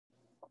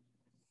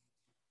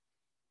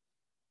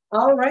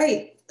All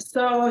right,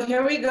 so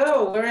here we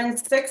go. We're in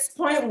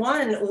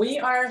 6.1. We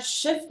are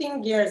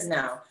shifting gears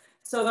now.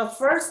 So the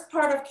first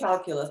part of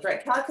calculus,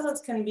 right?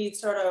 Calculus can be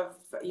sort of,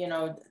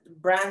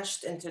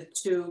 branched into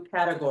two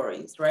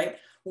categories, right?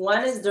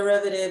 One is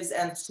derivatives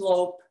and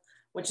slope,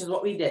 which is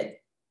what we did.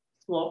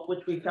 Slope,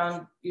 which we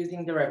found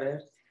using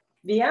derivatives.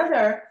 The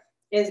other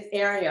is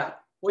area,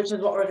 which is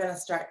what we're going to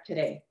start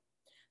today.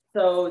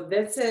 So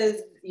this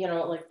is,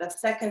 like the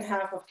second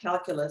half of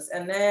calculus.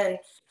 And then,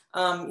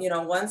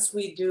 once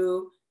we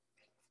do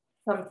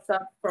some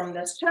stuff from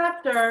this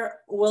chapter,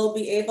 we'll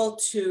be able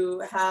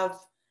to have,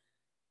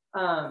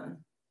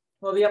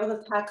 we'll be able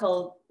to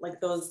tackle like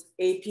those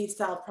AP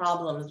style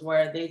problems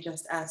where they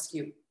just ask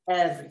you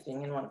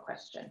everything in one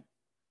question.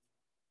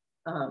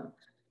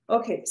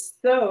 Okay,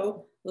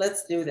 so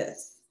let's do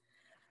this.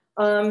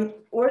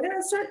 We're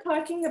going to start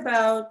talking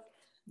about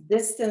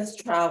distance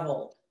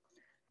traveled.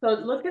 So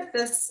look at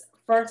this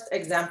first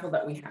example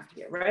that we have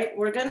here, right?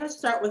 We're going to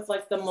start with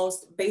like the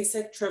most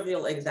basic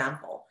trivial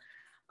example.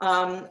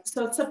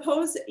 So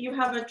suppose you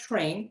have a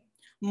train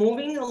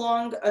moving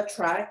along a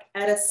track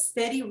at a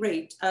steady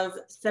rate of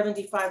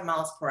 75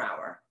 miles per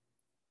hour.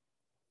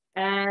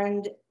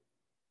 And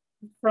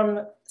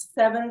from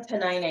 7 to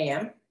 9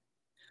 a.m.,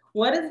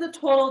 what is the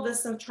total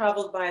distance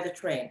traveled by the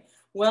train?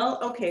 Well,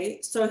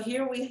 okay, so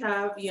here we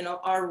have,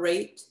 our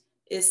rate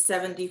is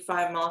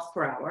 75 miles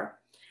per hour.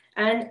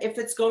 And if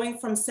it's going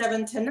from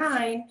 7 to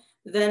 9,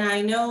 then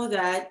I know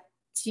that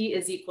t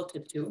is equal to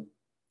 2.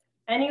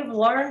 And you've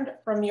learned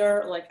from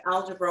your like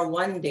algebra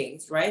 1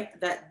 days, right?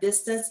 That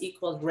distance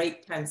equals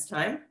rate times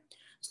time.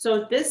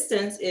 So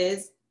distance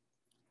is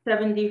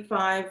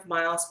 75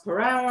 miles per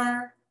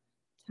hour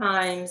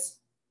times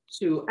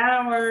 2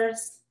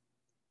 hours.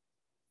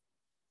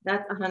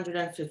 That's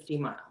 150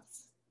 miles.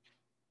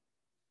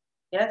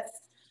 Yes?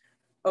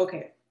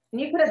 Okay. And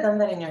you could have done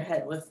that in your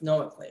head with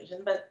no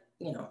equation, but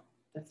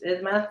this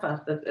is math class.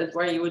 This is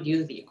where you would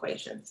use the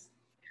equations.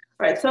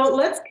 All right, so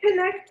let's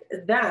connect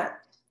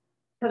that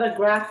to the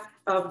graph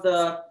of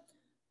the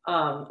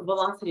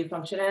velocity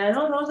function. And I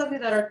know those of you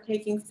that are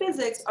taking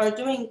physics are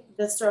doing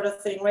this sort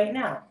of thing right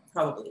now,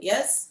 probably,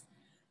 yes?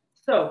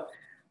 So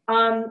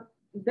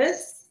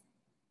this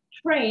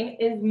train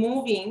is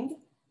moving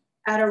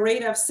at a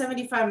rate of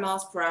 75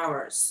 miles per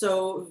hour.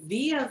 So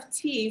V of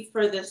t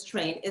for this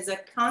train is a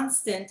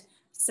constant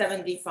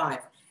 75.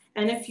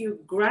 And if you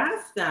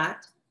graph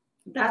that,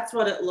 that's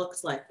what it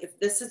looks like. If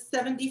this is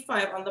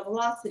 75 on the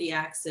velocity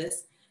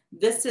axis,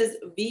 this is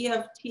V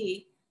of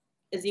t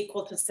is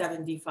equal to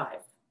 75.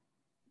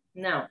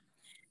 Now,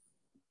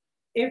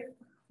 if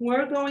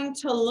we're going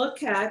to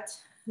look at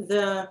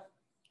the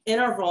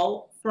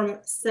interval from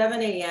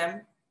 7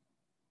 a.m.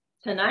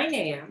 to 9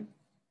 a.m.,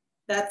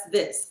 that's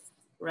this,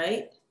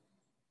 right?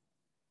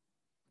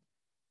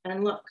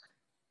 And look,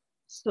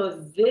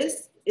 so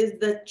this is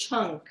the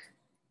chunk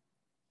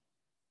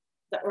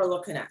that we're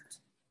looking at,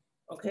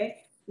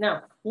 okay?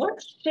 Now,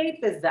 what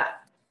shape is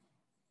that?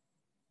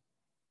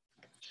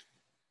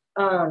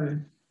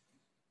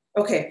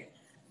 Okay,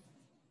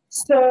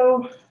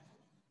 so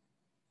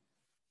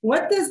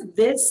what does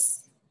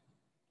this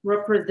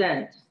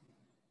represent,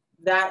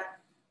 that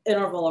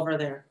interval over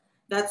there?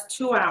 That's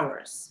 2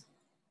 hours.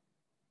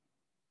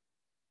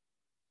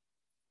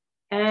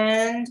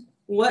 And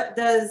what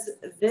does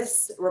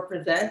this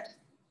represent?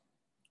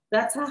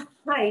 That's a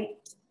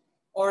height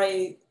or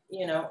a,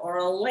 or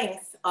a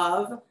length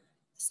of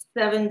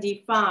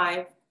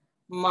 75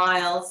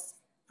 miles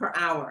per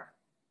hour.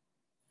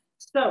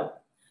 So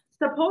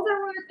suppose I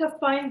wanted to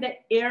find the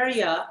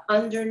area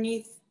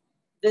underneath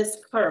this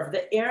curve,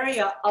 the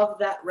area of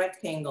that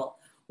rectangle.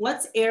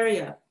 What's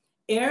area?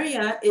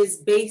 Area is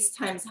base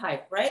times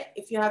height, right?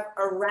 If you have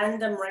a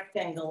random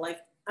rectangle like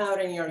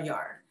out in your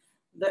yard,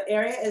 the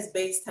area is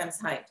base times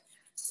height.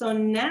 So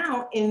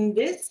now in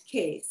this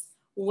case,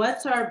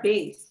 what's our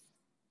base?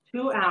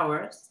 2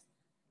 hours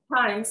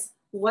times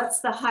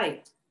what's the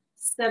height?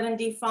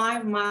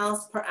 75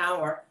 miles per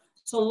hour.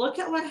 So look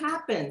at what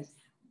happens.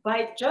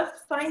 By just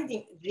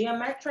finding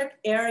geometric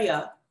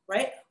area,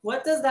 right?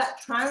 What does that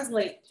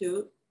translate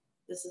to?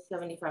 This is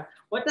 75.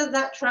 What does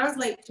that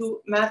translate to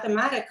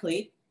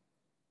mathematically?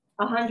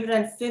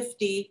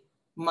 150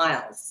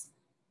 miles,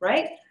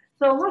 right?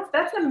 So look,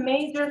 that's a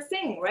major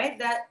thing, right?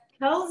 That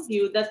tells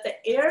you that the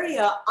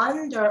area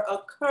under a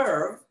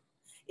curve,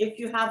 if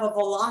you have a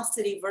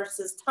velocity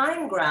versus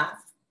time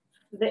graph,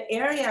 the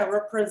area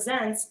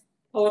represents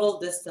total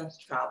distance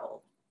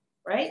traveled,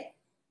 right?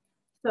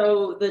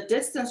 So the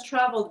distance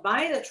traveled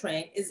by the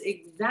train is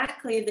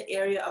exactly the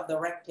area of the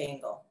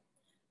rectangle.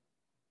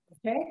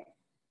 Okay,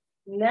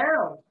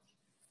 now,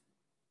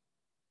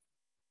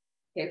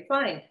 okay,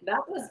 fine.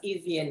 That was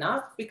easy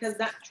enough because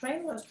that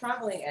train was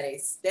traveling at a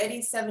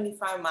steady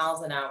 75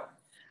 miles an hour.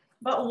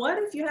 But what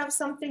if you have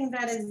something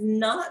that is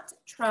not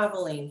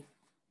traveling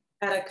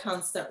at a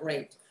constant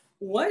rate?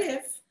 What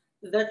if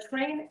the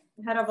train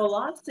had a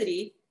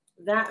velocity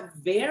that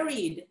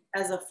varied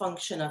as a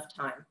function of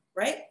time,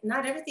 right?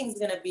 Not everything's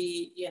going to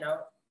be,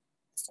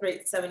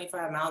 straight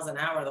 75 miles an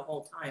hour the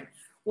whole time?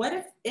 What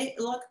if it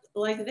looked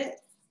like this,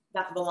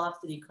 that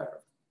velocity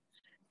curve?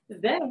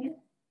 Then,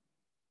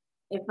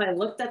 if I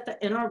looked at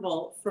the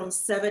interval from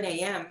 7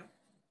 a.m.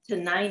 to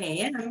 9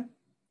 a.m.,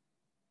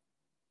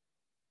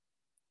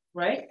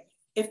 right?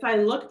 If I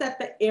looked at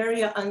the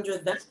area under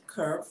that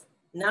curve,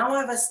 now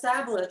I've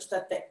established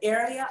that the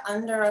area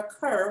under a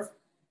curve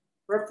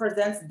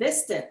represents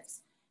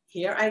distance.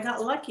 Here I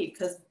got lucky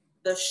because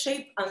the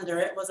shape under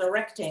it was a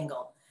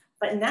rectangle.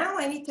 But now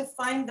I need to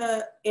find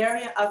the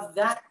area of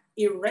that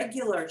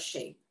irregular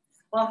shape.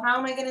 Well, how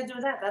am I going to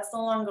do that? That's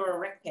no longer a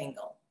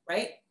rectangle,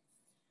 right?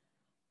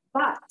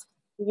 But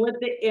would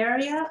the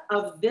area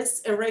of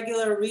this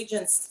irregular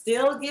region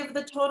still give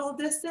the total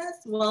distance?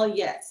 Well,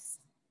 yes,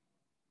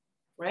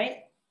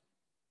 right?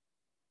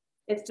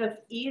 It's just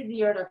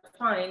easier to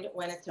find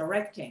when it's a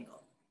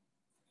rectangle.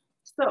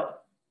 So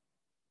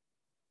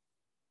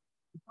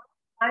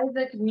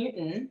Isaac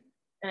Newton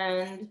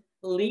and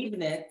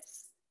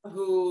Leibniz,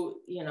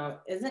 who, you know,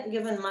 isn't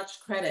given much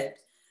credit,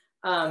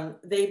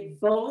 they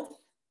both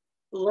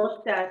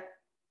looked at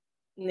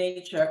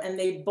nature and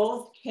they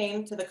both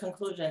came to the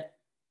conclusion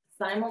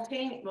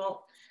simultaneously,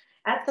 well,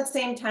 at the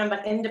same time,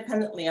 but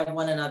independently of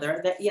one another,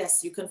 that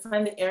yes, you can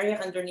find the area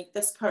underneath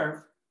this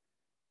curve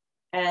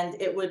and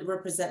it would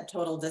represent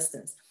total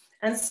distance.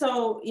 And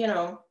so, you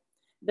know,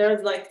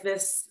 there's like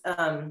this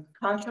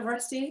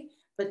controversy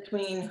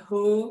between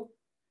who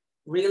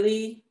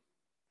really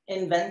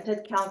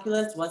invented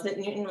calculus. Was it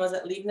Newton? Was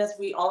it Leibniz?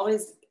 We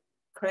always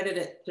credit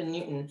it to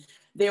Newton.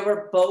 They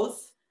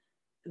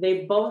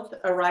both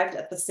arrived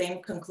at the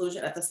same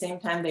conclusion at the same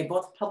time. They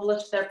both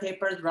published their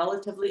papers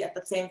relatively at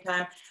the same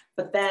time.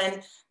 But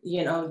then,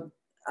 you know,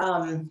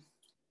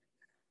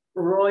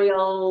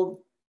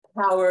 royal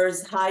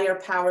powers, higher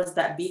powers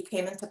that be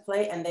came into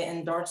play, and they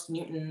endorsed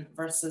Newton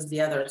versus the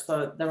other.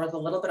 So there was a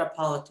little bit of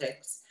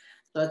politics.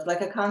 So it's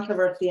like a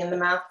controversy in the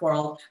math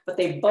world, but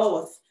they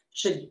both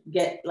should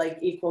get like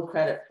equal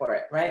credit for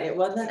it, right? It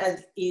wasn't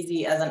as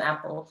easy as an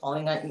apple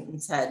falling on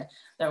Newton's head.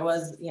 There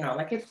was, you know,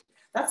 like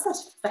that's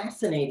just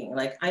fascinating.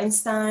 Like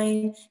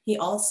Einstein, he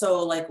also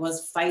like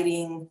was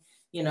fighting,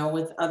 you know,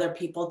 with other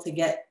people to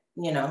get,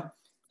 you know,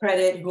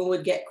 credit, who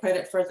would get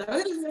credit first.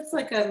 It's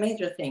like a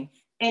major thing.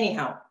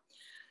 Anyhow,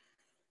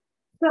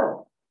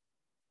 so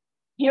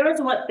here's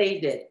what they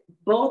did,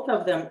 both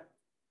of them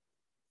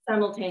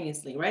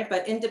simultaneously, right?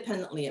 But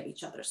independently of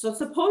each other. So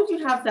suppose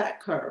you have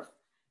that curve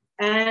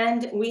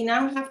and we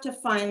now have to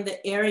find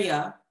the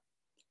area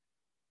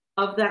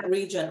of that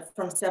region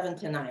from 7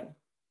 to 9.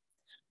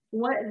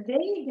 What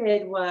they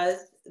did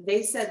was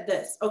they said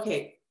this,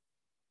 okay,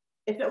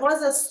 if it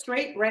was a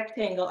straight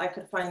rectangle, I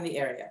could find the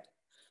area.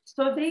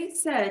 So they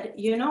said,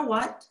 you know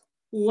what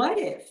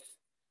if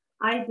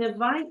I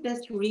divide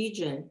this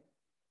region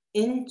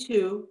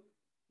into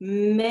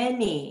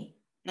many,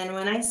 and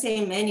when I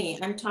say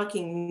many, I'm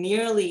talking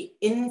nearly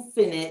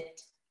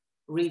infinite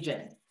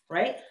regions,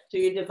 right? So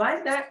you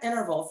divide that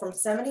interval from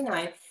 7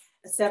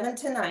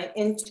 to 9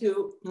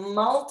 into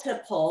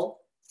multiple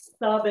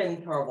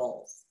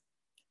subintervals.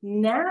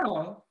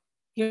 Now,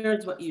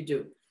 here's what you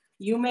do.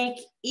 You make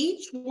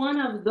each one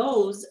of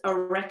those a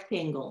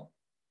rectangle,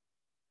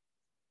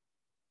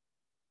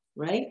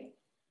 right?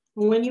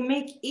 When you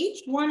make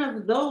each one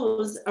of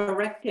those a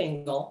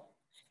rectangle,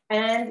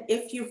 and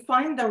if you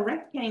find the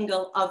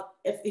rectangle of,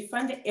 if you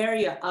find the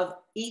area of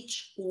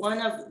each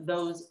one of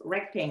those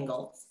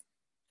rectangles,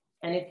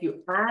 and if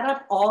you add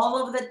up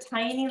all of the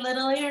tiny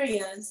little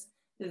areas,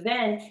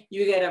 then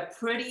you get a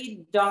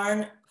pretty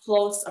darn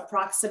close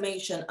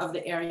approximation of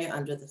the area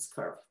under this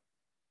curve,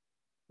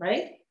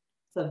 right?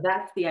 So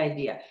that's the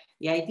idea.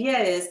 The idea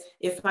is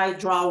if I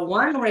draw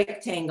one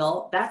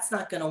rectangle, that's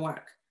not going to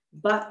work.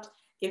 But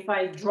if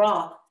I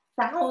draw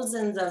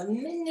thousands of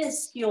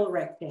minuscule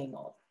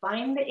rectangles,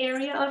 find the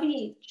area of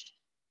each,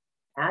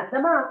 add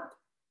them up,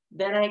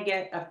 then I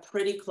get a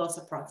pretty close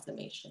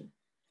approximation.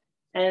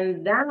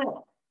 And that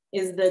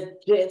is the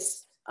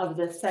gist of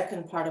the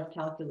second part of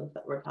calculus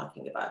that we're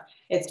talking about.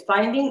 It's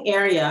finding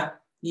area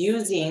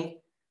using,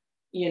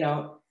 you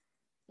know,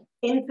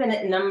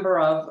 infinite number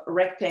of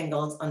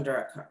rectangles under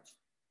a curve.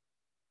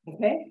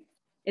 Okay,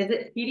 is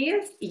it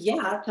tedious?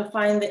 Yeah, to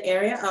find the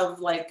area of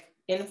like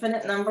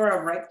infinite number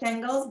of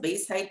rectangles,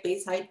 base height,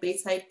 base height,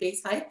 base height,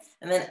 base height,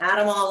 and then add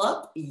them all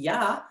up.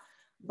 Yeah,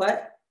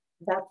 but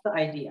that's the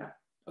idea.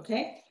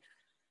 Okay,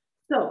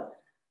 so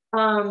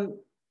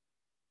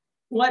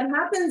what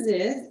happens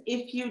is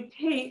if you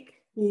take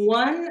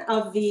one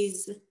of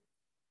these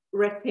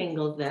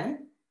rectangles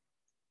then,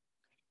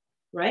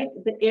 right?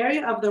 The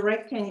area of the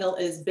rectangle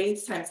is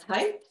base times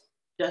height,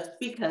 just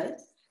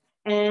because,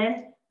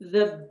 and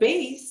the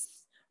base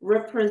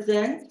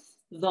represents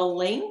the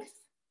length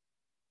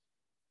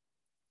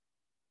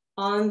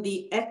on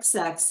the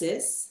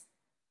x-axis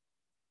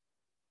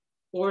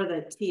or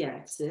the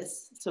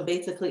t-axis, so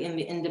basically in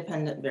the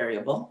independent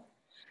variable.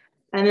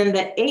 And then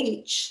the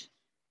h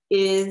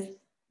is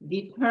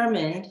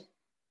determined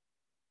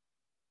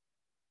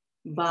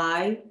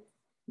by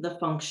the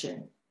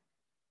function.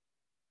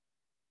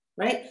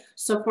 right?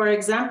 So for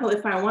example,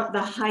 if I want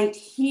the height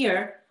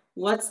here,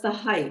 what's the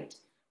height?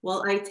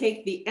 Well, I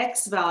take the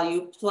x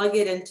value, plug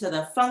it into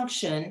the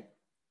function,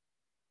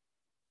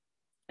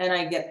 and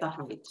I get the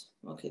height.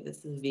 Okay,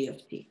 this is v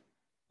of t.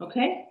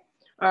 Okay,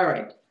 all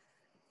right.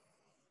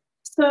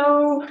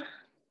 So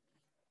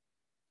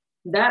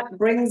that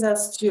brings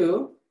us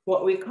to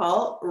what we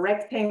call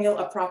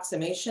rectangular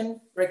approximation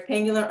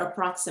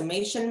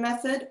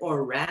method,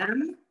 or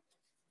RAM,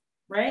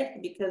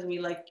 right? Because we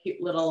like cute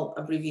little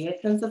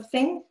abbreviations of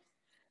things.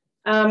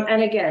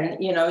 And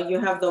again, you know, you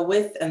have the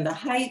width and the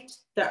height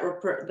that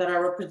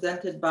are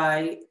represented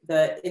by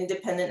the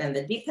independent and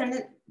the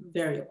dependent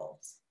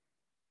variables.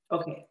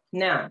 Okay,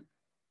 now,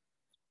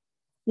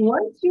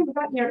 once you've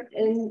got your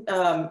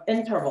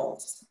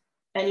intervals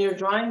and you're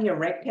drawing your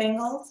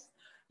rectangles,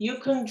 you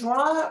can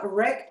draw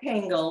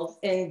rectangles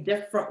in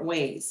different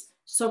ways.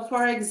 So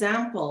for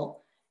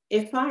example,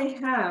 if I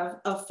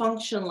have a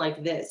function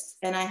like this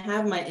and I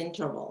have my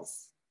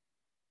intervals,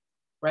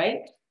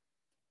 right?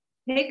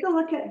 Take a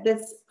look at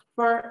this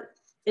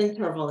first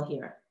interval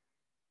here,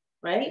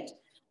 right?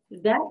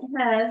 That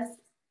has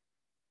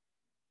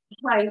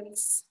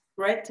heights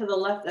right to the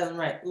left and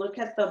right. Look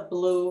at the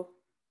blue.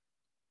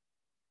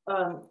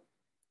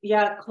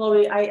 Yeah,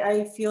 Chloe,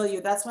 I feel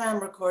you. That's why I'm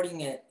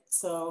recording it.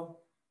 So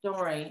don't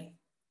worry,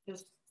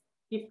 just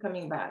keep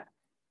coming back.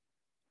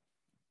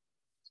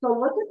 So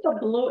look at the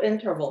blue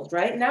intervals,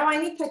 right? Now I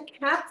need to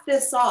cap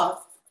this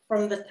off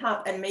from the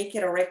top and make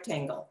it a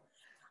rectangle.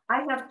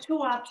 I have two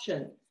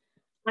options.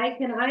 I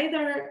can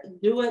either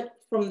do it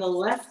from the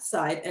left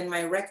side and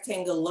my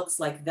rectangle looks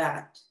like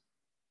that,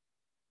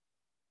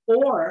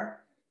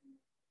 or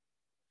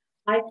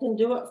I can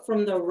do it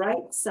from the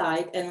right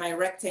side and my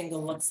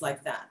rectangle looks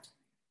like that.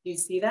 Do you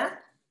see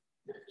that?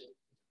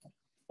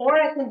 Or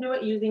I can do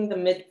it using the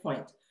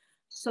midpoint.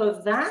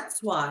 So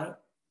that's why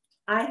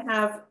I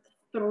have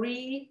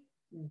three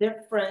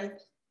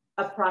different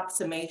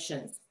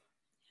approximations.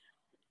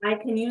 I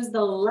can use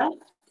the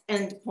left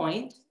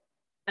endpoint,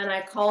 and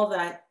I call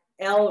that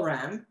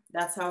LRAM.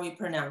 That's how we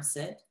pronounce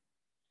it.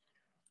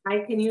 I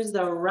can use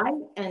the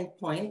right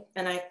endpoint,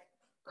 and I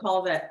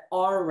call that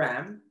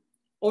RRAM,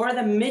 or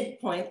the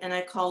midpoint, and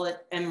I call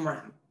it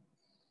MRAM,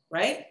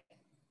 right?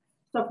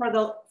 So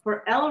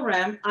for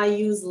LRAM, I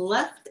use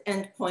left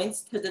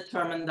endpoints to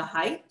determine the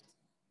height.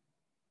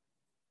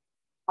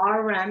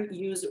 RRAM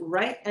use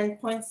right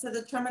endpoints to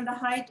determine the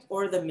height,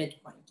 or the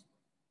midpoint.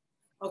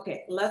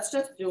 Okay, let's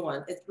just do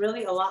one. It's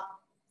really a lot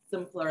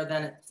simpler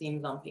than it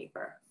seems on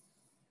paper.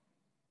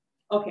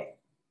 Okay,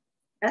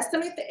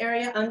 estimate the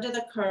area under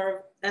the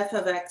curve f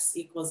of x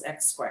equals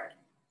x squared,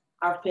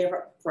 our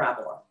favorite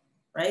parabola,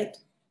 right?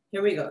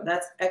 Here we go,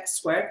 that's x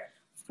squared.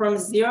 From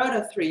 0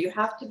 to 3, you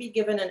have to be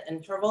given an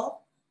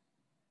interval,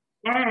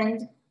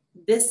 and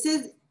this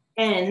is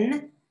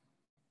n,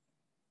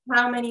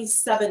 how many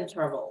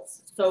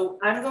subintervals? So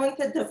I'm going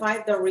to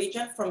divide the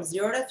region from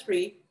 0 to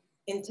 3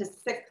 into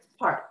 6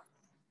 parts.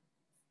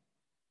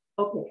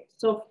 Okay,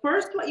 so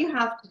first what you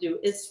have to do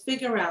is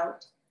figure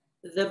out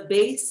the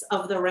base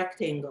of the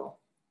rectangle.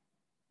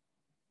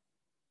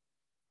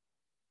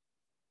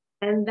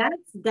 And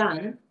that's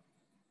done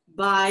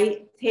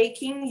by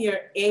taking your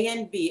A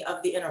and B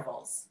of the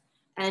intervals,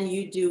 and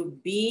you do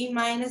B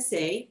minus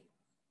A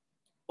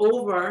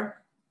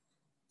over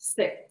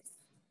 6,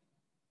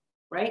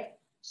 right?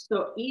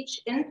 So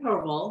each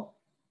interval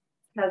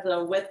has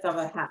a width of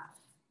a half.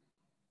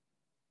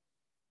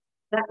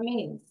 That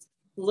means,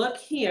 look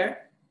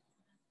here,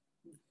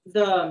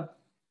 the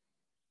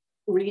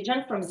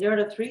region from 0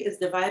 to 3 is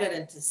divided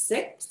into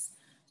 6.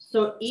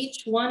 So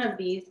each one of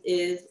these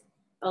is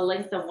a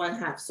length of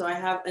 1/2. So I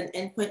have an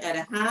endpoint at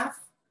a half,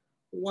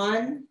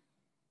 1,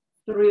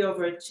 3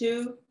 over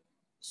 2,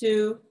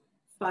 2,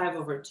 5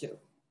 over 2.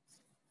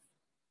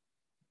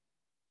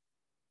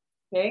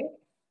 Okay.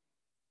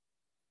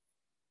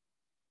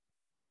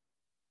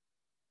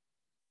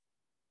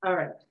 All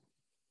right.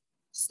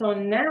 So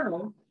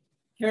now,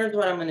 here's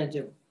what I'm going to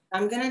do.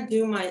 I'm going to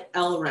do my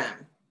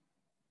LRAM.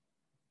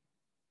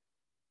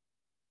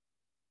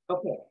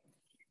 Okay.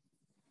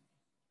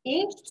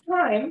 Each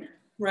time,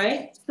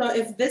 right? So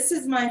if this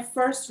is my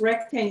first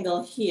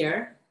rectangle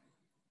here,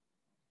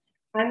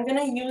 I'm going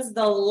to use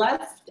the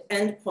left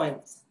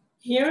endpoint.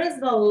 Here is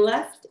the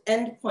left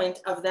endpoint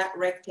of that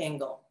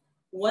rectangle.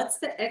 What's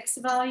the x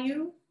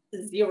value?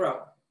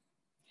 0.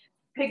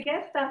 To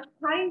get the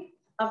height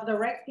of the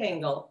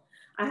rectangle,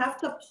 I have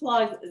to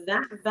plug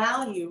that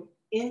value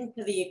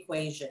into the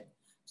equation.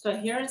 So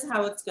here's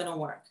how it's going to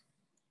work.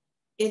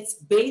 It's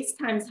base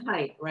times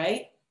height,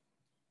 right?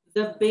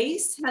 The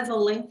base has a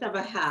length of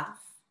a half.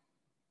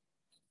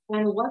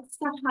 And what's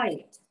the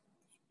height?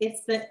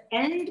 It's the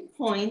end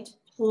point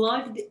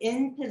plugged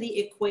into the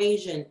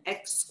equation,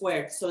 x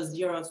squared, so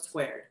 0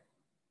 squared.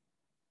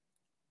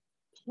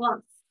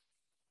 Plus,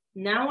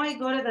 now I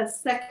go to the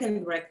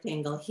second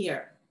rectangle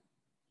here.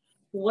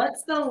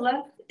 What's the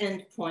left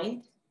end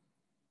point?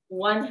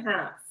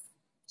 1/2.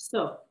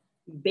 So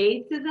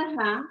base is a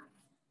half,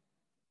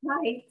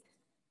 height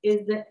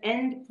is the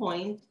end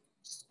point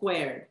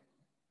squared.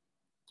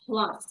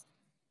 plus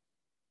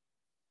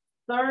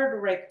third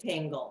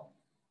rectangle.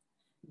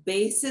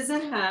 Base is a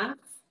half,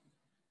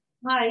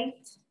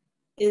 height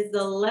is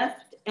the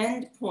left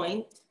end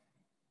point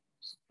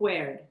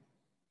squared,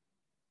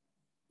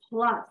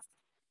 plus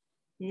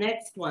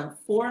next one,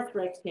 fourth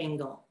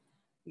rectangle.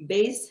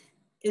 Base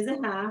is a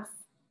half,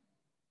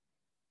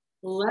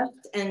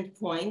 left end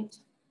point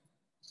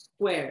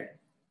squared.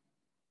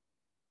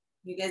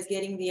 You guys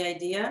getting the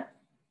idea?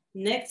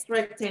 Next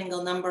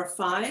rectangle, number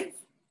 5.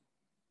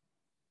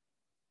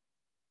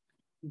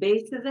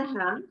 Base is a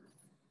half,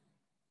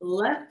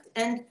 left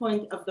end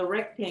point of the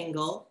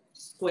rectangle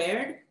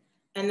squared,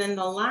 and then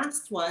the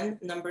last one,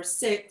 number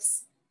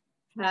 6,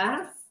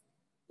 half,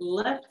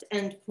 left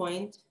end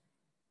point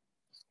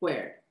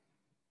squared.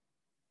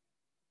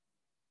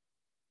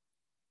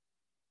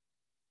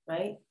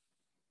 Right?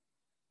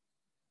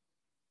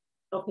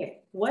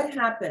 Okay, what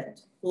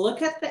happened?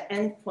 Look at the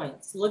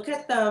endpoints. Look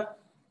at the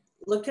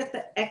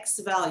X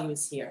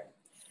values here.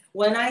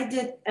 When I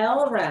did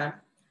LRAM,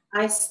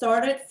 I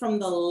started from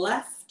the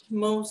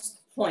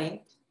leftmost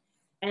point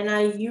and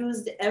I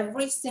used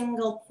every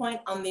single point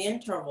on the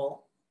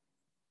interval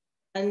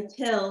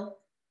until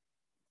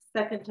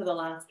second to the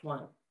last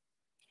one.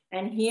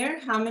 And here,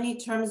 how many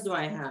terms do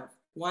I have?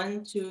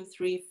 1, 2,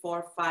 3,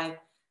 4, 5,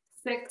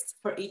 6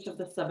 for each of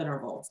the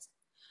subintervals.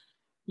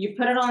 You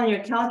put it on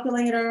your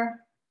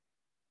calculator,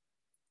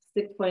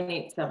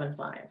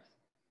 6.875.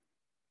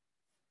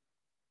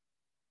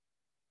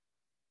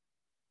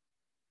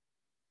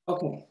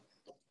 Okay,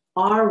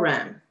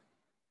 RAM.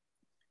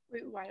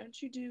 Wait, why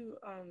don't you do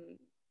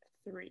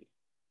 3?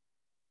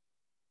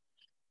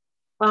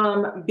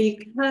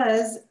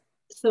 Because,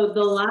 so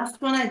the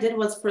last one I did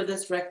was for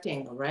this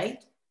rectangle,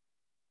 right?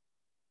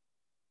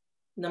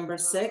 Number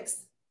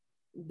 6,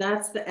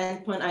 that's the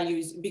endpoint I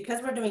use.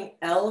 Because we're doing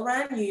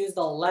LRAM, you use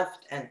the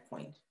left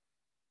endpoint.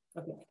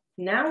 Okay,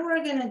 now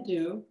we're gonna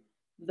do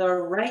the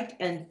right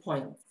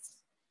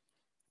endpoints.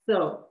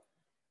 So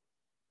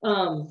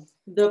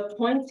the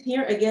points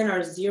here again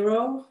are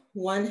 0,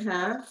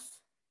 1/2,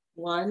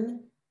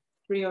 1,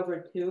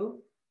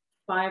 3/2,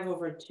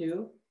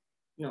 5/2,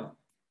 no,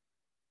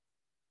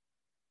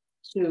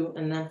 2,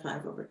 and then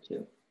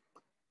 5/2.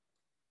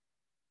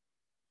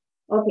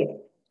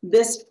 Okay,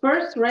 this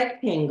first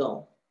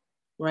rectangle,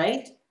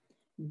 right?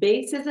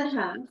 Base is a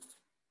half.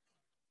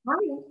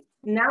 Right.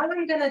 Now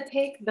we're gonna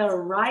take the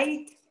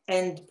right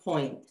end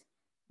point,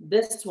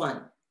 this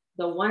one,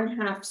 the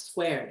 1/2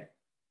 squared,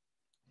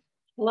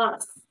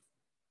 plus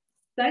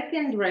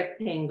second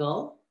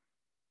rectangle,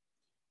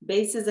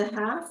 base is a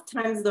half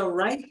times the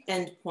right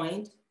end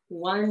point,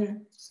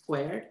 1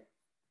 squared.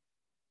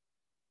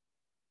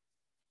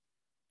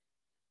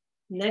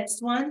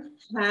 Next one,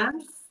 half,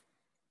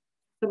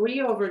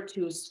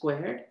 3/2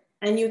 squared,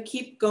 and you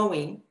keep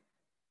going.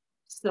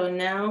 So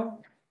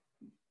now,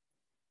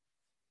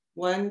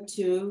 1,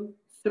 2,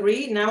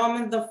 3. Now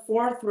I'm in the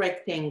fourth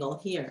rectangle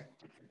here.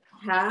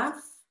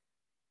 Half,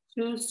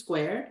 2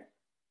 squared,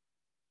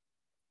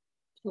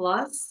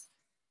 plus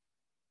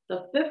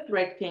the fifth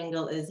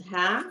rectangle is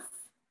half,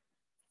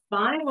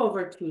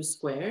 5/2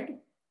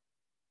 squared,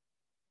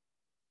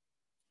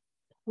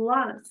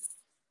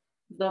 plus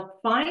the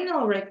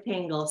final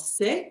rectangle,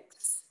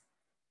 6,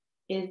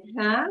 is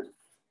half,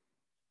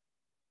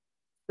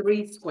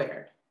 3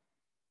 squared.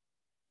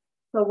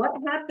 So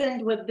what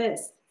happened with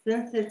this?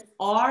 Since it's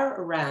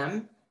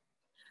RAM,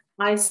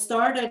 I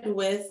started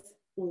with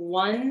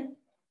 1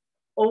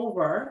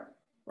 over,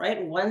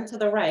 right? 1 to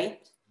the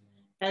right,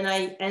 and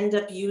I end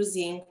up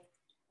using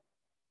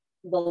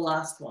the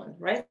last one,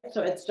 right?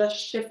 So it's just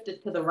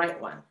shifted to the right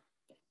one.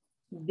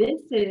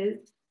 This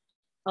is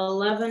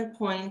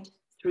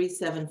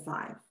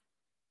 11.375.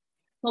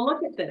 So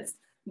look at this.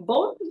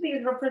 Both of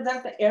these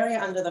represent the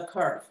area under the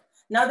curve.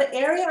 Now the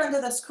area under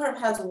this curve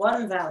has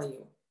one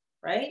value,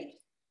 right?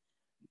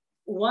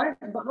 But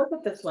look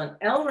at this one.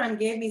 LRAM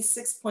gave me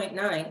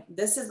 6.9.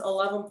 This is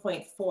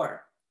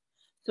 11.4.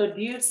 So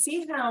do you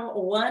see how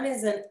one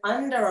is an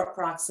under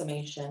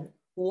approximation,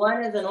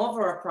 one is an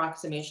over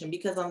approximation?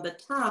 Because on the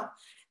top,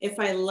 if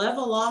I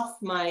level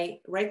off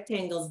my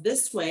rectangles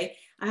this way,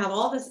 I have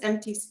all this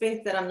empty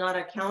space that I'm not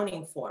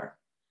accounting for.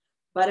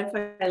 But if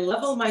I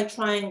level my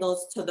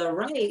triangles to the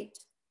right,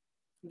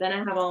 then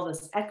I have all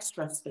this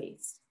extra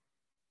space.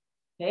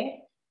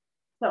 Okay,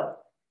 so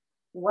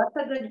what's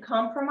a good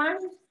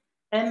compromise?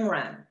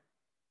 MRAM,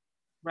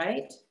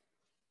 right?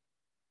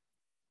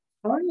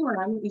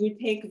 MRAM, you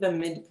take the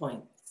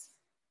midpoints.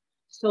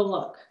 So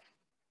look,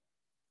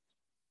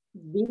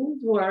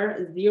 these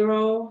were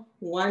 0,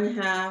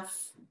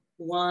 1/2,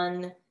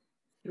 1,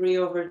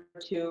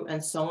 3/2,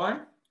 and so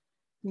on.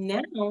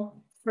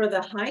 Now, for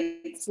the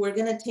heights, we're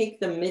gonna take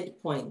the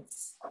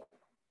midpoints.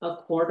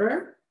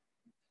 1/4.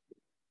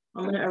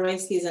 I'm gonna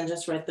erase these and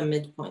just write the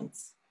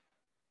midpoints.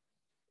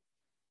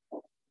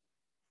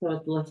 So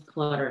it's less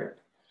cluttered.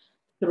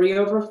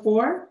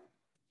 3/4,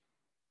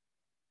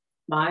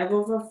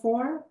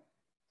 5/4,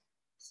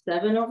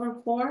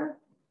 7/4,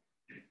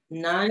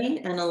 9,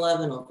 and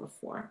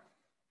 11/4.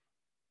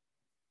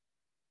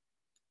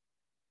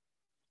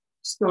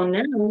 So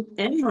now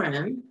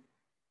MRAM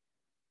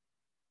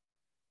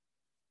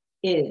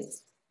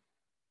is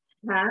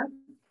half,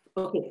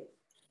 okay.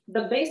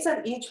 The base of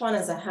each one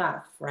is a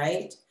half,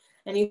 right?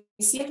 And you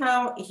see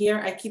how here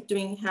I keep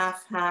doing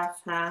half,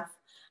 half, half.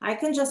 I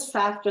can just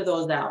factor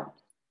those out,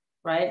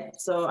 right?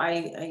 So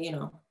I you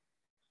know,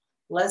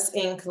 less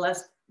ink,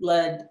 less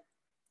lead,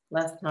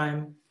 less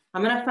time.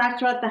 I'm gonna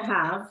factor out the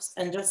halves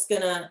and just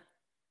gonna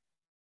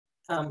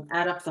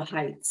add up the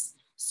heights.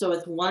 So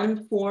it's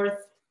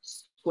 1/4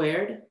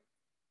 squared,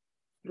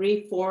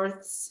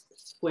 3/4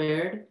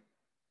 squared,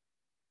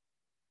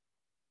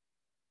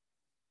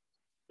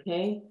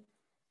 okay?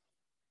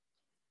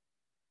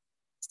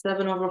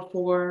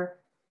 7/4,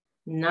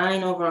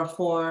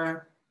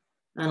 9/4,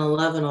 and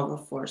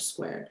 11/4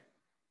 squared.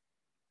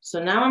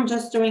 So now I'm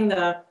just doing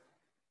the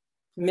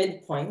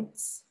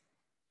midpoints.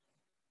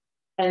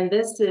 And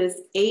this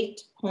is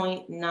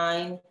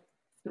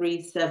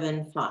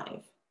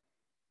 8.9375.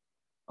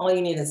 All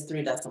you need is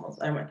 3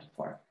 decimals. I went to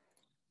 4.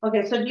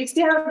 Okay, so do you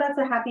see how that's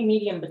a happy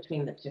medium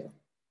between the two?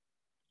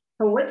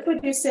 So which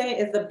would you say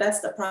is the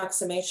best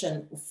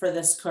approximation for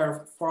this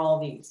curve for all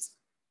these?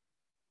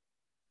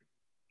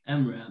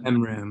 MRAM.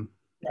 MRAM.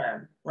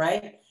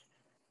 Right?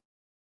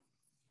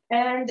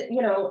 And,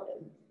 you know,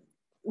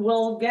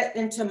 we'll get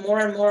into more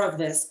and more of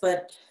this,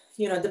 but,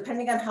 you know,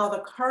 depending on how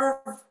the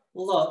curve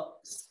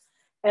looks,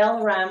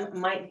 LRAM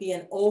might be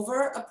an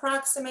over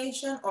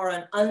approximation or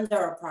an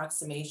under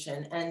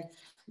approximation. And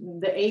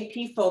the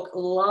AP folk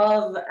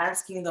love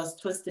asking those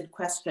twisted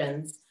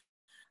questions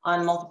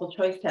on multiple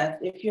choice tests.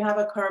 If you have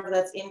a curve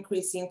that's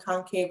increasing,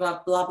 concave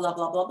up, blah, blah,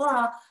 blah, blah,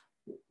 blah,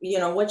 you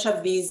know, which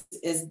of these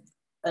is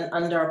an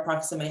under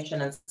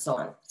approximation and so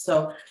on.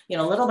 So, you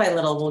know, little by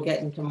little, we'll get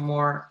into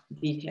more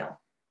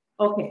detail.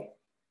 Okay.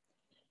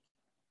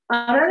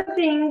 Another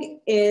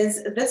thing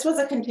is this was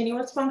a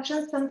continuous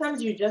function.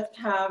 Sometimes you just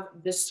have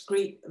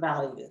discrete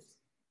values.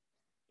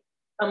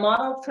 A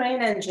model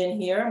train engine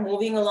here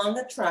moving along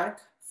the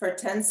track for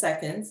 10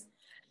 seconds.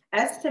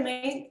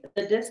 Estimate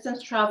the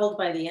distance traveled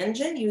by the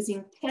engine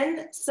using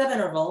 10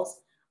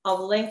 subintervals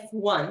of length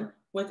 1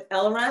 with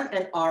LRAM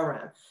and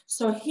RRAM.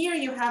 So here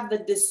you have the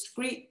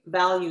discrete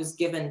values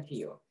given to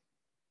you,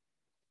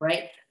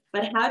 right?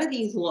 But how do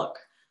these look?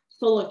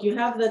 So look, you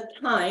have the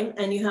time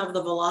and you have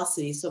the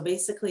velocity. So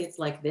basically it's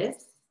like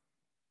this.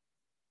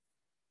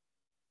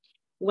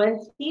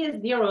 When t is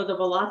 0, the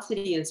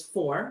velocity is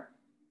 4.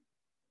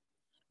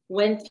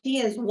 When t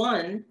is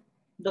 1,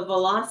 the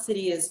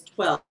velocity is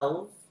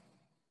 12.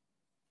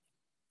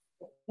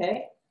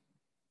 Okay.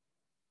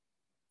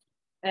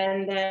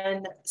 And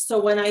then, so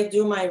when I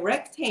do my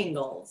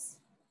rectangles,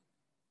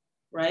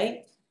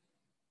 right?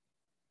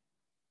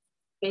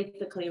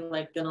 Basically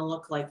like gonna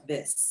look like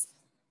this.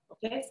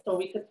 Okay, so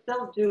we could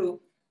still do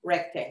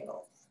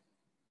rectangles.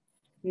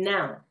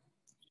 Now,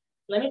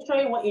 let me show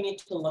you what you need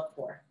to look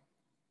for.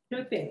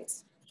 2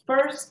 things.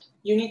 First,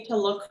 you need to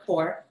look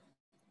for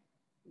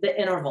the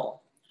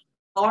interval.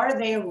 Are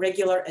they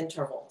regular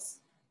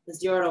intervals?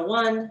 0 to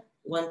 1,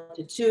 1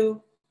 to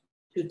 2,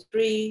 2 to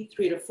 3,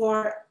 3 to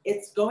 4,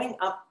 it's going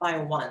up by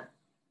 1.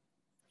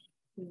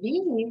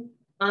 These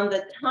on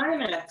the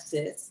time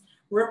axis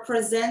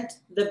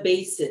represent the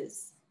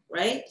bases,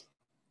 right?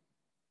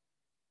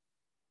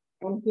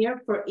 And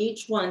here for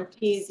each one,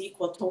 t is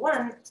equal to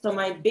 1, so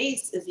my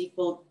base is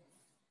equal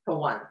to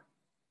 1.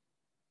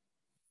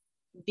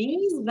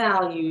 These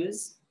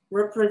values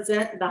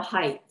represent the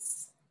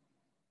heights.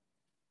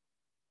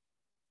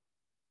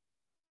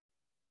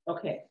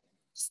 Okay,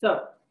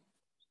 so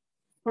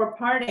for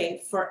part A,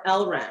 for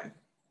LRAM,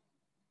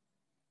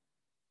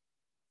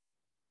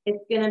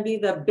 it's gonna be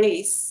the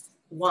base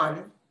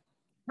 1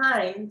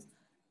 times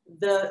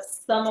the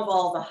sum of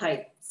all the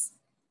heights.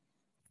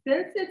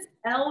 Since it's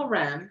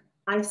LRAM,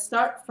 I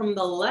start from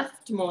the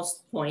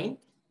leftmost point,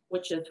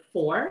 which is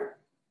 4.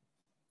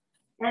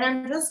 And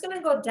I'm just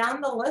gonna go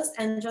down the list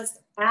and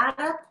just add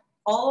up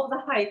all of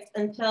the heights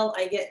until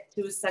I get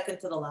to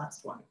second to the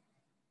last one.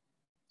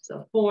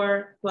 So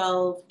 4,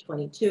 12,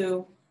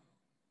 22,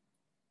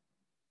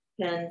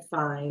 10,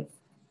 5,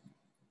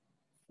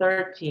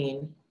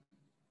 13,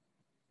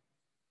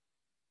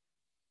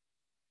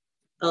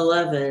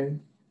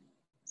 11,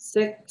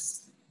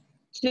 6,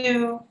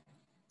 2,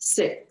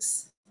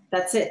 6.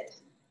 That's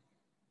it,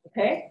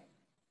 okay?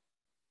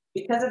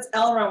 Because it's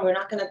LRAM, we're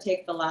not gonna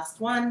take the last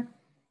one.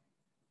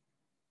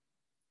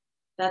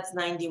 That's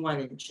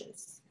 91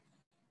 inches.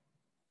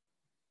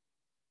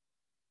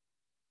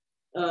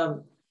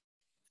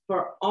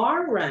 For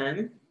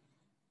RRAM,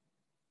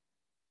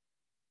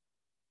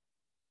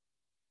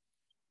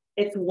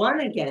 it's 1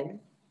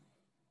 again,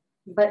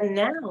 but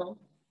now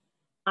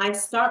I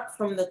start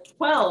from the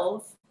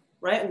 12,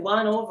 right?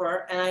 1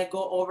 over, and I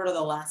go over to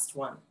the last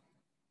one.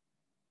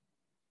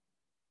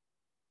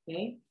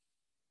 Okay.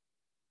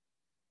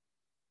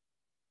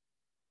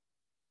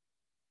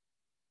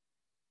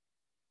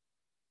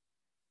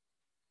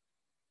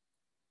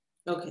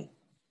 Okay,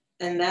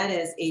 and that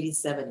is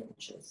 87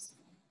 inches.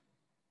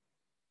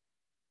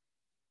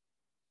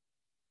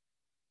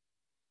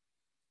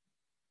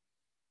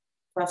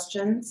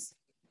 Questions?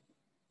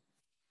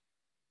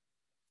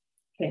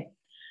 Okay.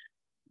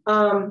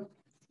 A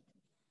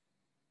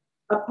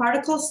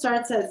particle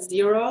starts at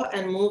 0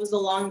 and moves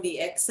along the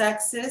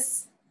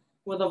x-axis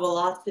with a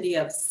velocity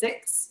of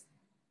 6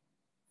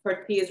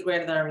 for t is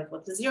greater than or equal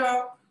to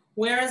 0.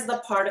 Where is the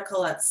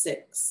particle at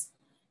 6?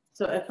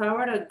 So if I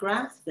were to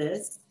graph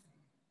this,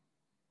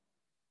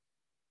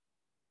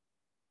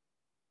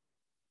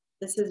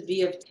 this is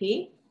v of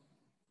t.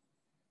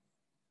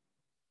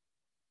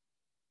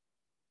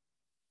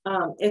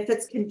 If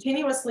it's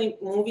continuously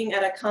moving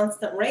at a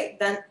constant rate,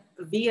 then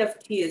v of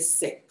t is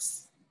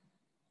 6.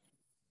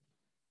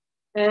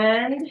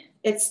 And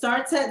it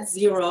starts at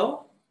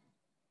 0.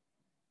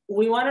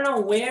 We want to know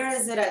where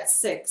is it at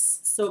 6.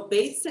 So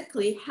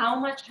basically, how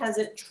much has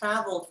it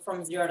traveled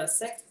from 0 to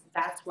 6?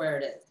 That's where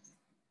it is,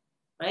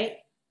 right?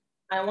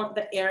 I want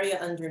the area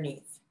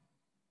underneath.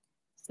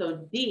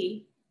 So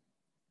D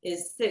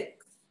is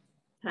 6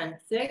 times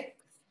 6,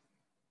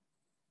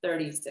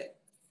 36.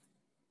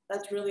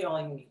 That's really all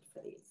you need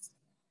for these.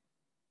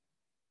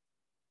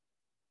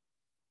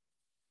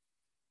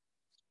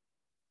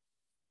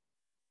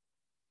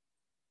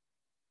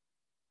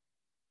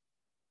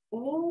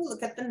 Oh,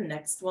 look at the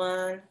next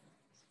one.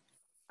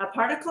 A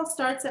particle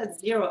starts at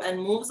 0 and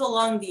moves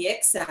along the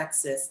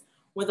x-axis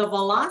with a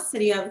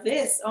velocity of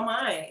this. Oh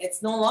my,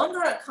 it's no longer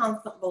a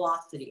constant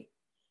velocity.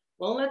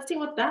 Well, let's see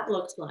what that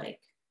looks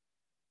like.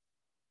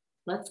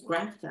 Let's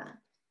graph that.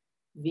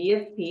 V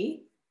of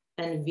t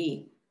and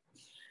v.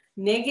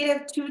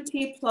 Negative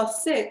 2t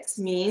plus 6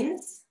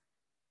 means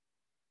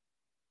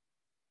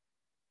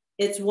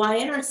its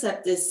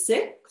y-intercept is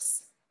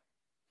 6.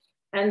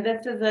 And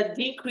this is a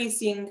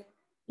decreasing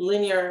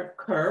linear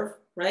curve,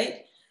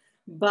 right?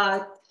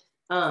 But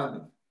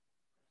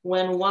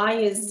when y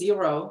is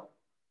 0,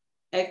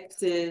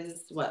 x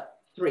is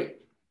what? 3.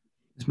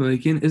 Ms.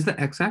 Malikian, is the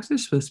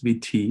x-axis supposed to be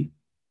t?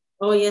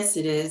 Oh, yes,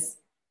 it is.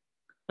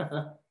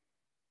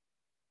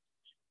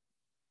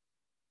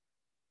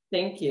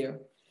 Thank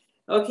you.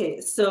 Okay,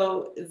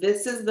 so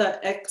this is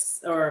the x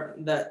or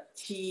the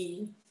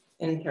t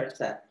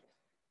intercept.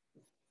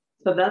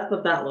 So that's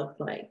what that looks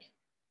like.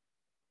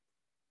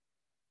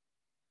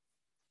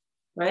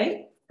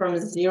 Right? From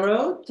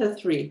 0 to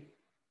 3.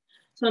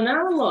 So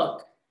now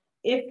look,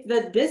 if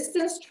the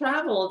distance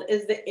traveled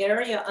is the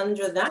area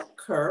under that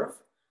curve,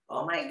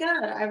 oh my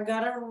God, I've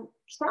got a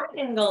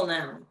triangle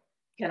now.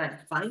 Can I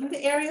find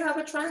the area of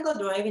a triangle?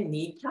 Do I even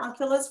need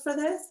calculus for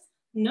this?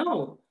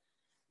 No.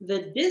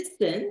 The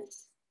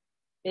distance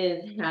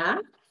is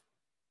half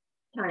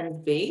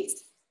times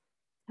base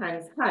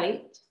times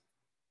height,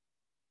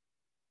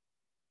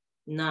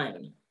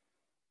 9.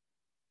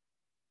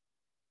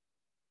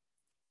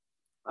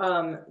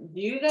 Do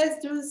you guys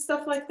do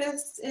stuff like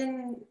this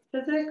in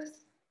physics?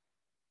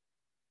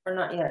 Or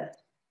not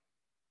yet?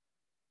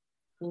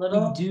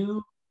 Little?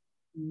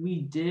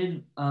 We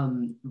did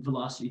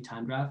velocity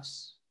time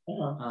graphs. We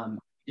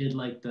did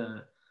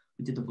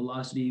the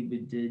velocity, we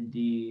did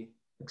the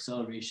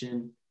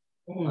acceleration.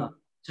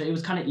 So it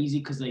was kind of easy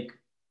because like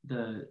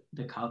the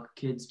calc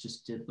kids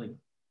just did like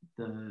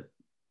the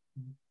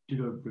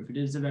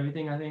derivatives of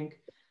everything, I think,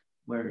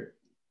 where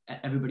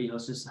everybody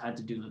else just had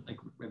to do it like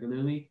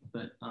regularly,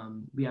 but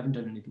we haven't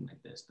done anything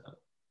like this though.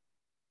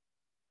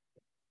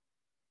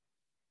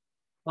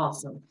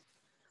 Awesome.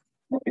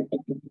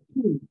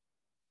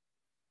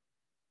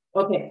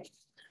 Okay,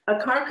 a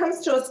car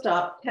comes to a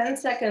stop 10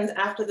 seconds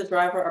after the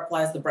driver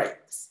applies the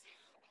brakes.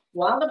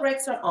 While the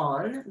brakes are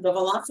on, the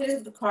velocities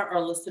of the car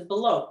are listed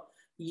below.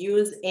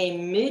 Use a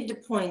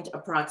midpoint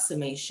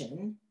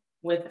approximation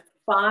with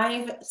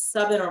 5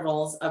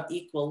 subintervals of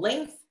equal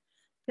length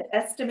to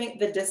estimate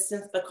the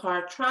distance the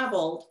car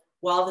traveled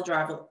while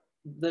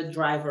the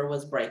driver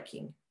was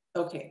braking.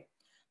 Okay,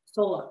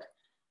 so look,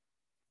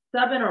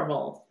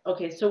 subintervals.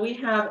 Okay, so we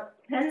have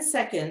 10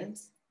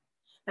 seconds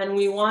and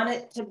we want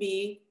it to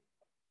be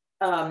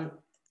 5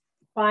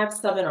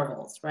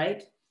 subintervals,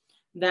 right?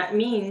 That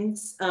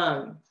means,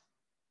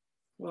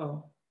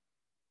 well,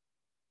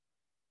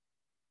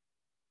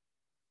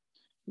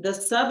 the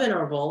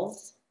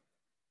subintervals,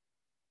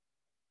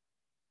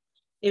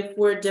 if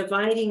we're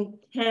dividing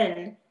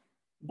 10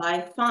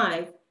 by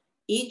 5,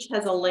 each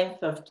has a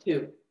length of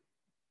 2.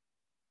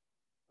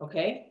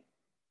 Okay?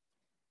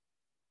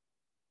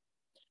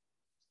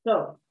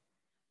 So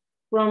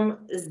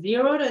from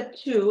 0 to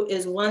 2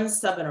 is one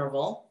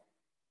subinterval.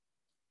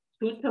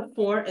 2 to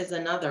 4 is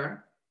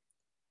another.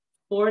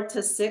 4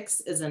 to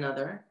 6 is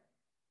another.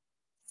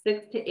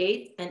 6 to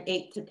 8 and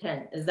 8 to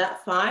 10. Is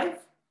that 5?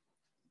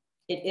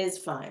 It is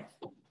 5.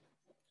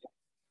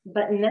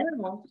 But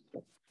now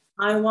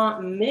I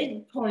want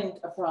midpoint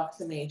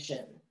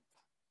approximation.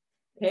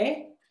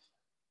 Okay?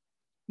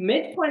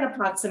 Midpoint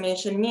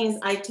approximation means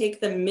I take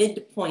the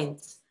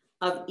midpoint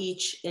of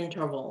each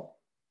interval.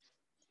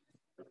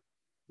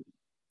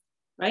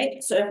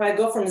 Right? So if I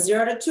go from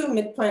 0 to 2,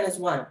 midpoint is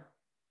 1.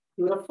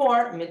 2 to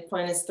 4,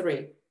 midpoint is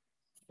 3.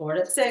 4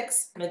 to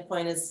 6,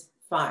 midpoint is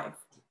 5.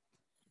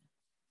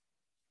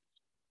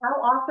 How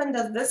often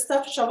does this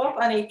stuff show up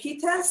on AP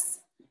tests?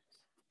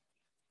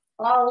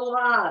 A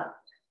lot.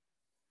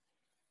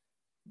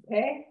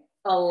 Okay,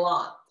 a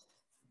lot.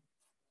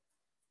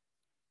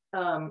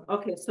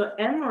 Okay, so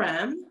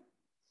MRAM.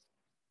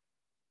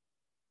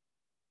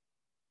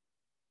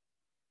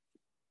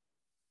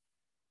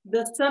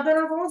 The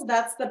subintervals,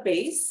 that's the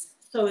base.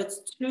 So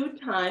it's 2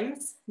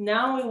 times.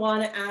 Now we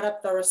want to add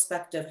up the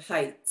respective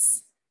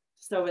heights.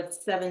 So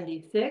it's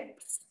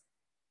 76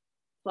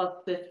 plus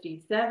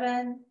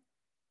 57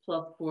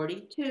 plus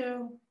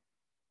 42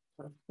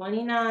 plus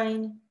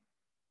 29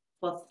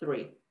 plus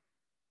 3.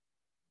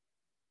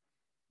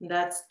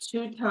 That's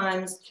 2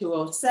 times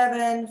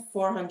 207,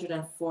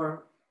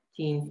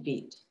 414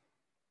 feet.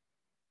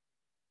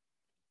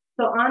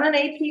 So on an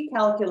AP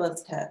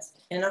calculus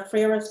test, in a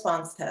free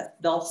response test,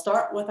 they'll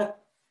start with a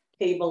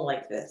table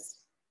like this.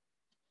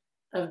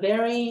 A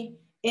very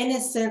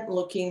innocent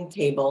looking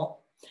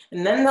table.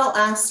 And then they'll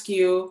ask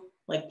you,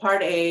 like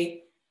part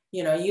A,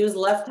 you know, use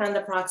left-hand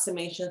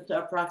approximations to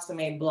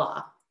approximate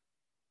blah.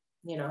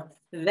 You know,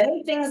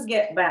 then things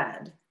get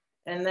bad.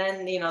 And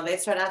then, you know, they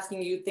start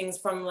asking you things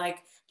from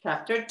like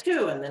chapter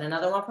 2, and then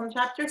another one from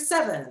chapter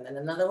 7, and then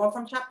another one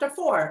from chapter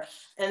 4.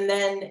 And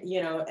then,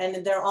 you know,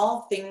 and they're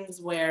all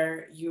things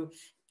where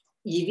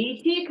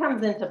EVT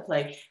comes into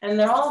play. And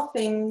they're all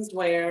things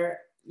where,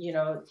 you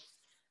know,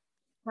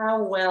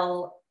 how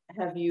well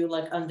have you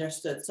like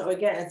understood? So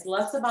again, it's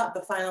less about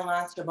the final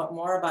answer, but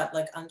more about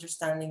like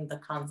understanding the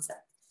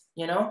concept,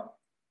 you know?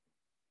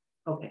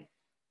 Okay.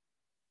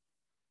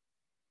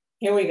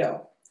 Here we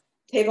go.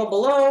 Table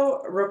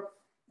below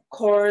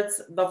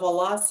records the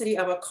velocity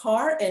of a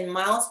car in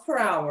miles per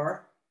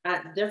hour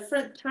at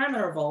different time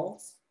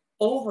intervals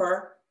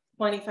over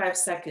 25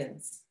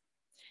 seconds.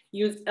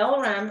 Use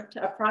LRAM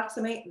to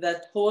approximate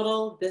the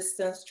total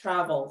distance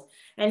traveled.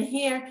 And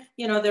here,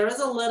 you know, there is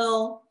a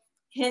little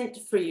hint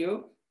for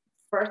you.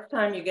 First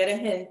time you get a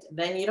hint,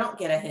 then you don't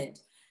get a hint.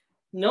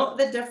 Note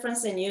the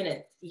difference in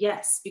units.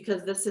 Yes,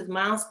 because this is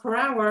miles per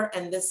hour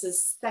and this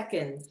is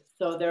seconds.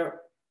 So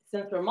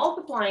since we're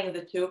multiplying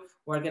the two,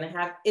 we're going to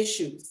have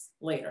issues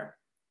later.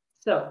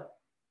 So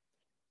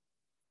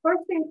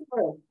first things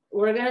first,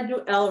 we're going to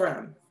do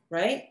LRAM,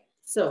 right?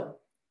 So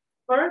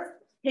first,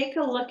 take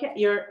a look at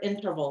your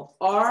intervals.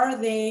 Are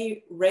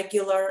they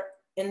regular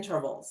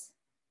intervals?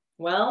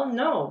 Well,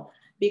 no,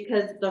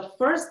 because the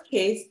first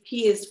case,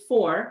 P is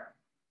 4,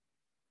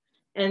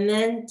 and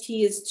then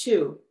T is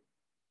 2,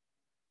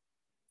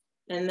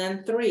 and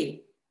then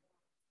 3,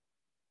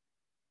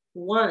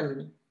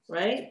 1,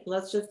 right?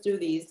 Let's just do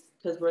these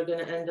because we're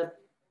going to end up,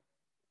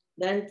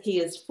 then T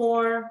is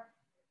 4,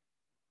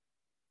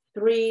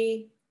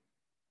 3,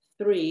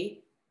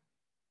 3,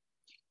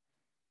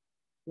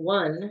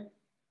 1,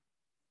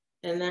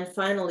 and then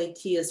finally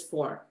T is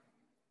 4.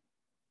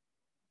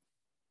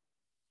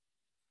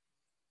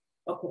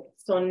 Okay,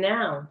 so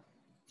now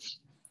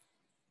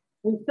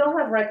we still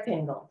have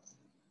rectangles.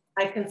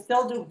 I can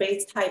still do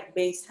base height,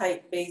 base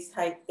height, base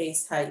height,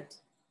 base height.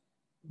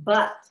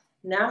 But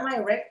now my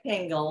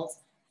rectangles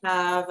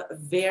have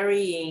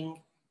varying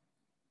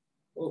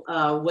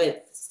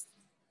widths,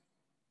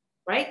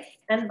 right?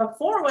 And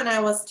before, when I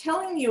was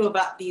telling you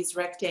about these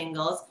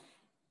rectangles,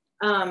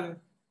 I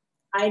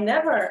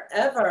never,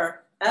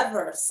 ever,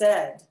 ever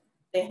said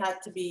they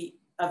had to be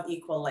of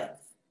equal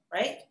length,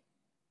 right?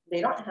 They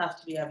don't have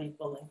to be of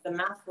equal length. The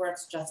math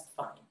works just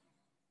fine.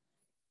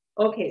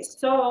 Okay,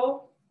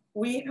 so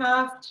we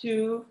have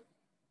to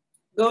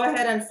go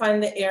ahead and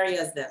find the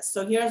areas then.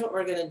 So here's what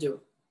we're gonna do.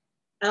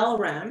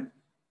 LRAM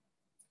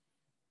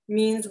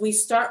means we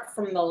start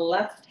from the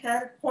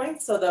left-hand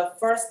point, so the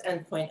first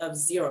endpoint of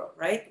 0,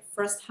 right?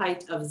 First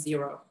height of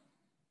 0.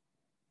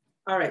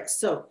 All right,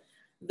 so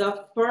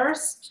the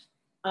first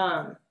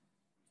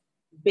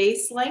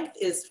base length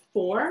is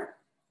 4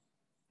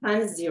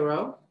 times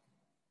 0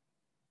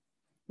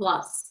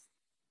 plus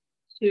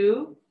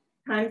 2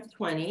 times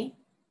 20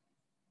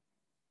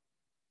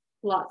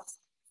 plus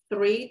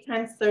 3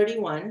 times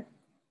 31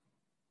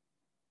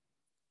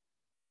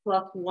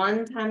 plus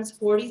 1 times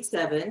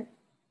 47.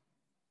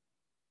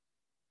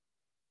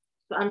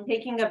 So I'm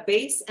taking a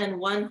base and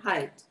one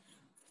height.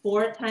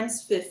 4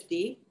 times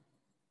 50,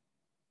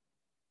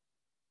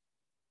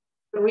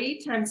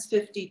 3 times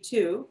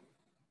 52,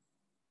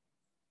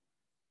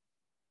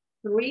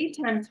 3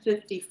 times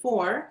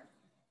 54,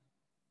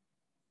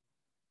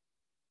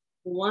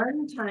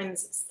 1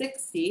 times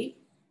 60,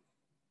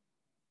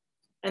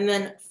 and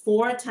then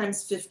 4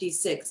 times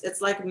 56.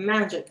 It's like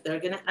magic. They're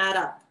going to add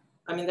up.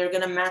 I mean, they're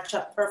going to match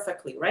up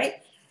perfectly,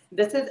 right?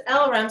 This is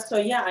LRAM, so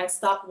yeah, I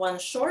stopped one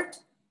short.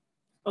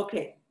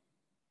 Okay,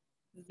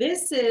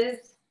 this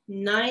is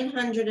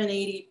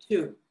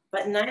 982,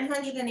 but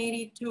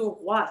 982 of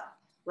what,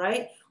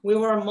 right? We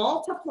were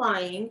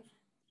multiplying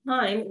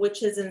time,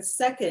 which is in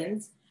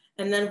seconds,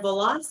 and then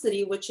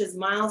velocity, which is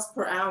miles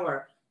per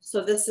hour.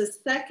 So this is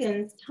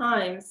seconds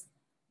times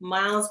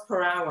miles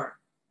per hour.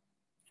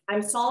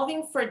 I'm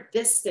solving for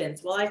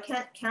distance. Well, I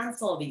can't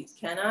cancel these,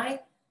 can I?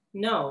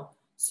 No.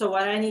 So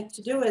what I need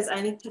to do is I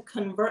need to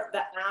convert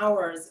the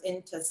hours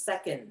into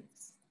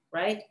seconds,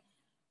 right?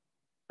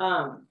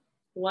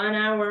 1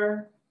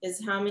 hour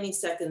is how many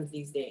seconds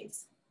these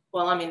days?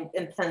 Well, I mean,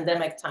 in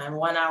pandemic time,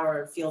 1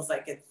 hour feels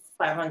like it's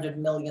 500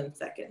 million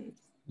seconds.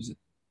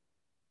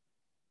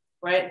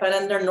 Right, but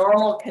under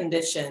normal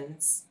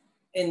conditions,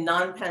 in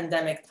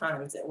non-pandemic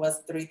times, it was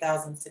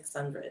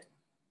 3,600,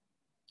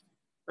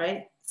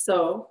 right?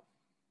 So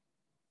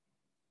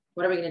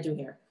what are we gonna do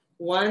here?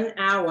 1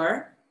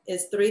 hour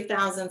is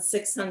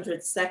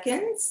 3,600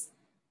 seconds.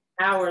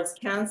 Hours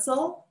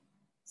cancel,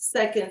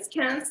 seconds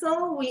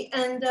cancel. We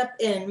end up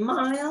in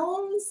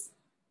miles,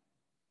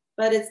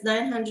 but it's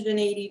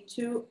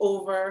 982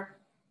 over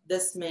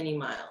this many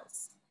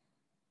miles.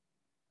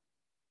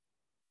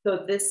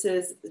 So this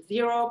is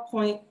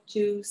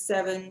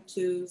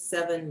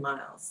 0.2727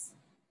 miles.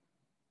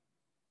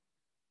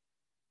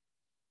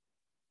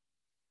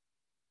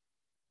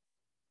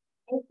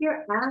 If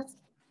you're asked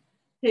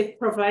to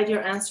provide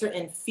your answer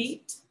in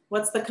feet,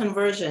 what's the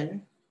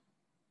conversion?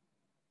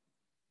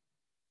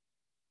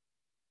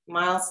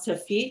 Miles to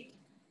feet?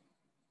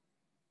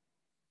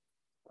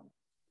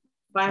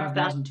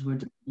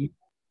 5,200.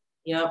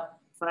 Yep,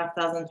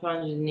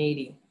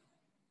 5,280.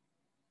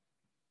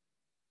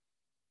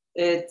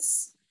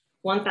 It's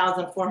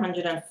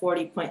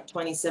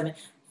 1,440.27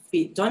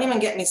 feet. Don't even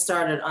get me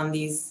started on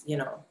these, you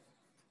know,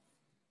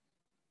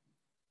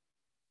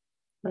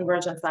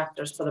 conversion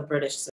factors for the British